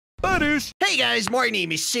Badoosh! Hey guys, my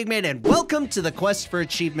name is SygMan and welcome to the Quest for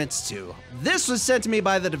Achievements 2. This was sent to me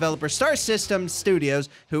by the developer Star System Studios,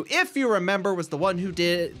 who, if you remember, was the one who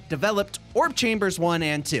developed Orb Chambers 1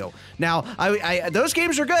 and 2. Now, those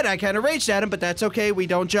games are good. I kind of raged at them, but that's okay. We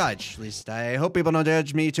don't judge. At least I hope people don't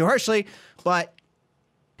judge me too harshly, but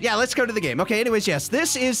yeah, let's go to the game. Okay, anyways, yes,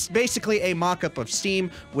 this is basically a mock-up of Steam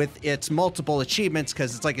with its multiple achievements,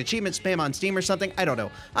 because it's like achievement spam on Steam or something. I don't know.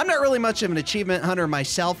 I'm not really much of an achievement hunter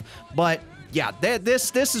myself, but yeah,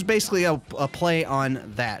 this is basically a play on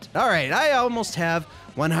that. All right, I almost have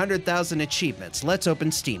 100,000 achievements. Let's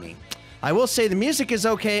open Steamy. I will say the music is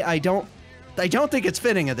okay. I don't think it's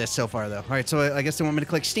fitting of this so far, though. All right, so I guess they want me to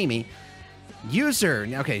click Steamy. User.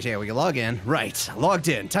 Okay, yeah, we can log in. Right, logged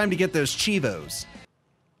in. Time to get those Chivos.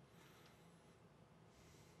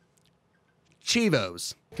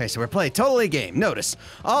 Chivos. Okay, so we're playing totally game. Notice,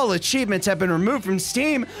 all achievements have been removed from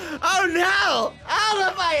Steam. Oh no! All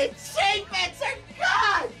of my achievements are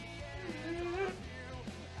gone!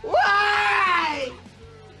 Why?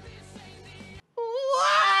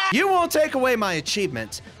 Why? You won't take away my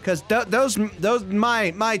achievements, because those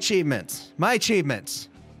my achievements. My achievements.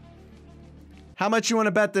 How much you want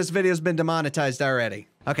to bet this video's been demonetized already?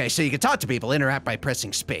 Okay, so you can talk to people, interact by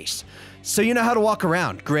pressing space. So you know how to walk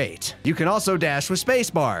around, great. You can also dash with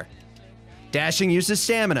spacebar. Dashing uses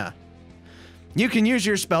stamina. You can use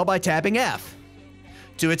your spell by tapping F.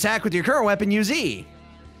 To attack with your current weapon, use E.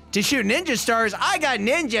 To shoot ninja stars, I got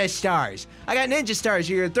ninja stars.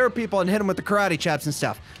 You can throw people and hit them with the karate chops and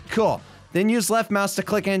stuff. Cool. Then use left mouse to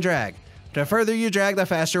click and drag. The further you drag, the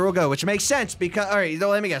faster we'll go, which makes sense because, all right,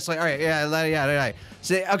 let me guess. Like, all right, yeah.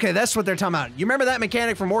 So, okay, that's what they're talking about. You remember that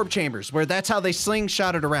mechanic from Orb Chambers, where that's how they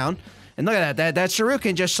slingshot it around? And look at that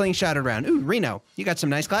Shuriken just slingshot it around. Ooh, Reno, you got some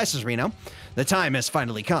nice glasses, Reno. The time has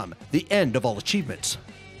finally come. The end of all achievements.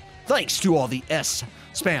 Thanks to all the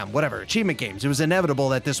spam, whatever, achievement games, it was inevitable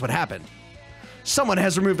that this would happen. Someone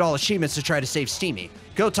has removed all achievements to try to save Steamy.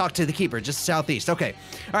 Go talk to the keeper, just southeast. Okay.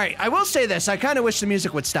 All right, I will say this. I kind of wish the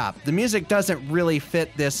music would stop. The music doesn't really fit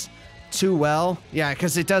this too well. Yeah,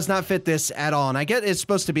 because it does not fit this at all. And I get it's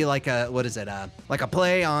supposed to be like a, what is it? Like a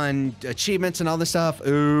play on achievements and all this stuff.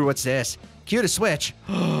 Ooh, what's this? Cue to switch.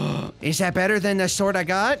 Is that better than the sword I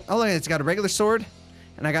got? Oh, look, it's got a regular sword.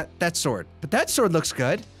 And I got that sword. But that sword looks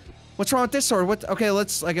good. What's wrong with this sword? What? Okay,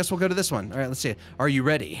 I guess we'll go to this one. All right, let's see. Are you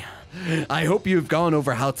ready? I hope you've gone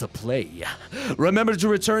over how to play. Remember to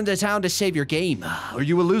return to town to save your game, or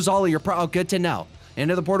you will lose all of your oh, good to know.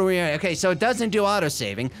 Into the portal. Okay, so it doesn't do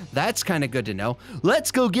auto-saving. That's kind of good to know. Let's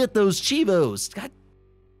go get those Chivos. God.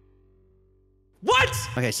 What?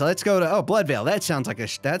 Okay, so let's go to, oh, Bloodvale. That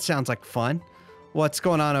sounds like fun. What's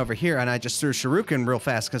going on over here? And I just threw Shuriken real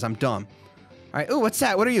fast because I'm dumb. All right, ooh, what's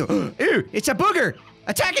that? What are you? Ooh, it's a booger.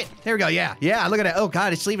 Attack it! There we go, yeah, look at it. Oh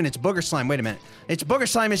god, it's leaving its booger slime. Wait a minute. Its booger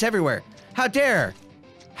slime is everywhere. How dare!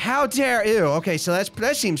 How dare! Ew, okay, so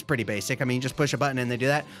that seems pretty basic. I mean, you just push a button and they do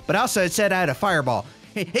that. But also, it said I had a fireball.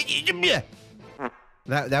 That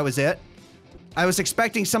was it? I was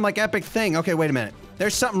expecting some, like, epic thing. Okay, wait a minute.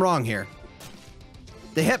 There's something wrong here.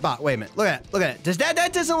 The hitbox, wait a minute, look at it.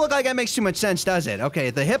 That doesn't look like that makes too much sense, does it? Okay,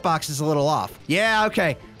 the hitbox is a little off. Yeah,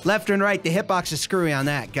 okay. Left and right, the hitbox is screwy on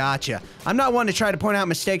that. Gotcha. I'm not one to try to point out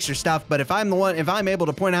mistakes or stuff, but if I'm able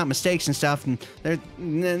to point out mistakes and stuff, and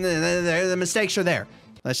the mistakes are there.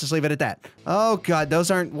 Let's just leave it at that. Oh god,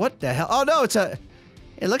 those aren't, what the hell? Oh no,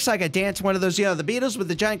 it looks like a dance, one of those, you know, the Beatles with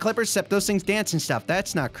the giant clippers, except those things dance and stuff.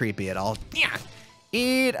 That's not creepy at all. Yeah.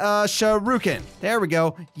 Eat a Shuriken. There we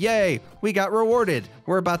go. Yay, we got rewarded.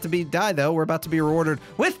 We're about to die though. We're about to be rewarded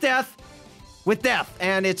with death.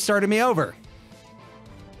 And it started me over.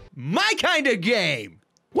 My kind of game.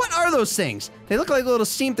 What are those things? They look like little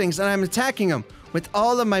steam things, and I'm attacking them with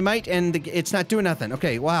all of my might, and it's not doing nothing.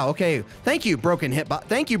 Okay, wow, okay. Thank you, broken hitbox.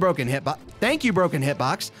 Thank you, broken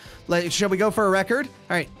hitbox. Shall we go for a record?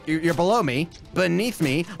 All right, you're below me. Beneath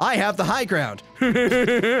me, I have the high ground.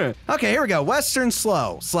 Okay, here we go. Western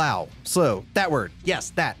slow. That word. Yes,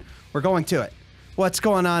 that. We're going to it. What's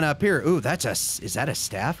going on up here? Ooh, is that a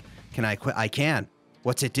staff? Can I quit? I can.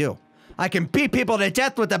 What's it do? I can beat people to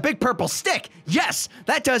death with a big purple stick. Yes,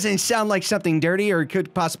 that doesn't sound like something dirty or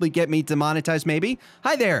could possibly get me demonetized maybe.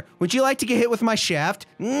 Hi there, would you like to get hit with my shaft?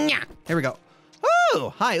 There we go.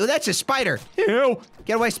 Oh, hi, oh, that's a spider. Ew.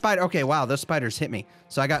 Get away, spider. Okay, wow, those spiders hit me.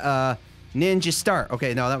 So I got ninja star.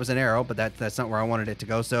 Okay, no, that was an arrow, but that's not where I wanted it to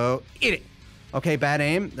go, so eat it. Okay, bad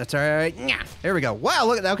aim, that's all right. There we go. Wow,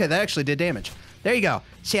 look at that. Okay, that actually did damage. There you go.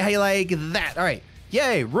 See how you like that? All right.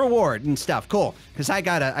 Yay, reward and stuff. Cool. Because I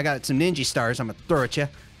got some ninja stars I'm gonna throw at you,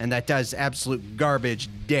 and that does absolute garbage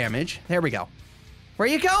damage. There we go. Where are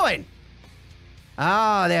you going?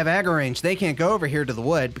 Ah, they have aggro range. They can't go over here to the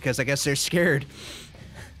wood because I guess they're scared.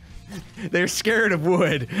 They're scared of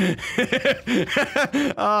wood.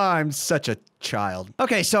 Oh, I'm such a child.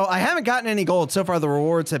 Okay, so I haven't gotten any gold. So far, the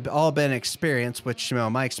rewards have all been experience, which, you know,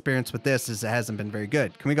 my experience with this is it hasn't been very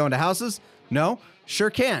good. Can we go into houses? No? Sure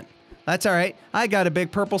can't. That's all right. I got a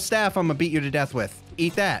big purple staff I'm gonna beat you to death with.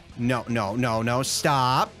 Eat that. No, no, no, no.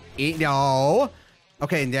 Stop. Eat. No.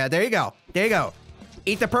 Okay, yeah, there you go. There you go.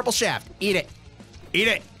 Eat the purple shaft. Eat it. Eat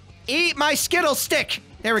it. Eat my Skittle stick.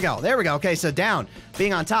 There we go. There we go. Okay, so down.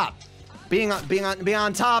 Being on top. Being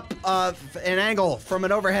on top of an angle from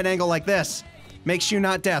an overhead angle like this makes you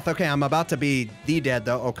not death. Okay, I'm about to be the dead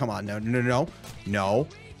though. Oh, come on. No, no, no, no.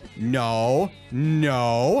 No.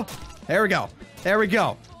 No. There we go. There we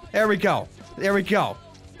go. There we go. There we go.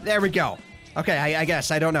 There we go. Okay, I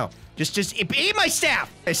guess. I don't know. Just eat my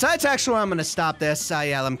staff. Okay, so that's actually where I'm gonna stop this.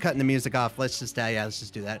 Yeah, I'm cutting the music off. Let's just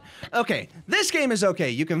do that. Okay, this game is okay.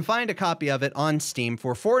 You can find a copy of it on Steam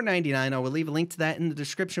for $4.99. I will leave a link to that in the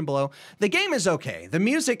description below. The game is okay. The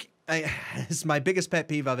music is my biggest pet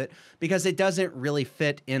peeve of it because it doesn't really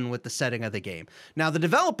fit in with the setting of the game. Now, the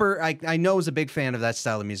developer, I know, is a big fan of that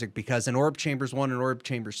style of music because in Orb Chambers 1 and Orb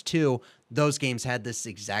Chambers 2, those games had this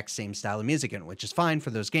exact same style of music in it, which is fine for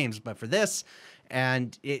those games, but for this,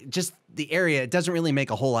 and it just, the area, it doesn't really make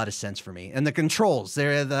a whole lot of sense for me. And the controls,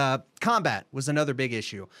 the combat was another big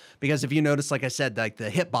issue. Because if you notice, like I said, like the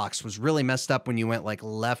hitbox was really messed up when you went like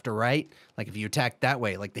left or right. Like if you attacked that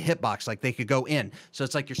way, like the hitbox, like they could go in. So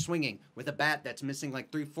it's like you're swinging with a bat that's missing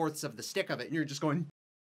like 3/4 of the stick of it. And you're just going...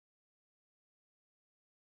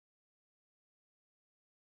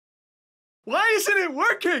 Why isn't it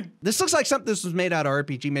working? This looks like something this was made out of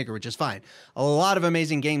RPG Maker, which is fine. A lot of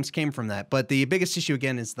amazing games came from that. But the biggest issue,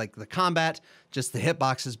 again, is like the combat, just the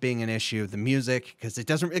hitboxes being an issue, the music, because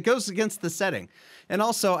it goes against the setting. And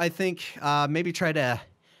also, I think maybe try to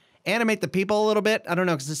animate the people a little bit. I don't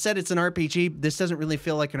know, because it said it's an RPG. This doesn't really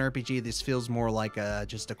feel like an RPG. This feels more like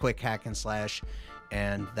just a quick hack and slash.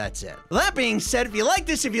 And that's it. Well, that being said, if you like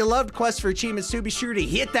this, if you loved Quest for Achievements 2, be sure to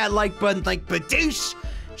hit that like button like Badoosh.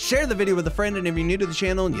 Share the video with a friend, and if you're new to the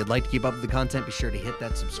channel and you'd like to keep up with the content, be sure to hit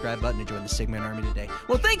that subscribe button and join the SygMan army today.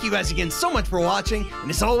 Well, thank you guys again so much for watching, and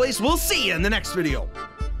as always, we'll see you in the next video.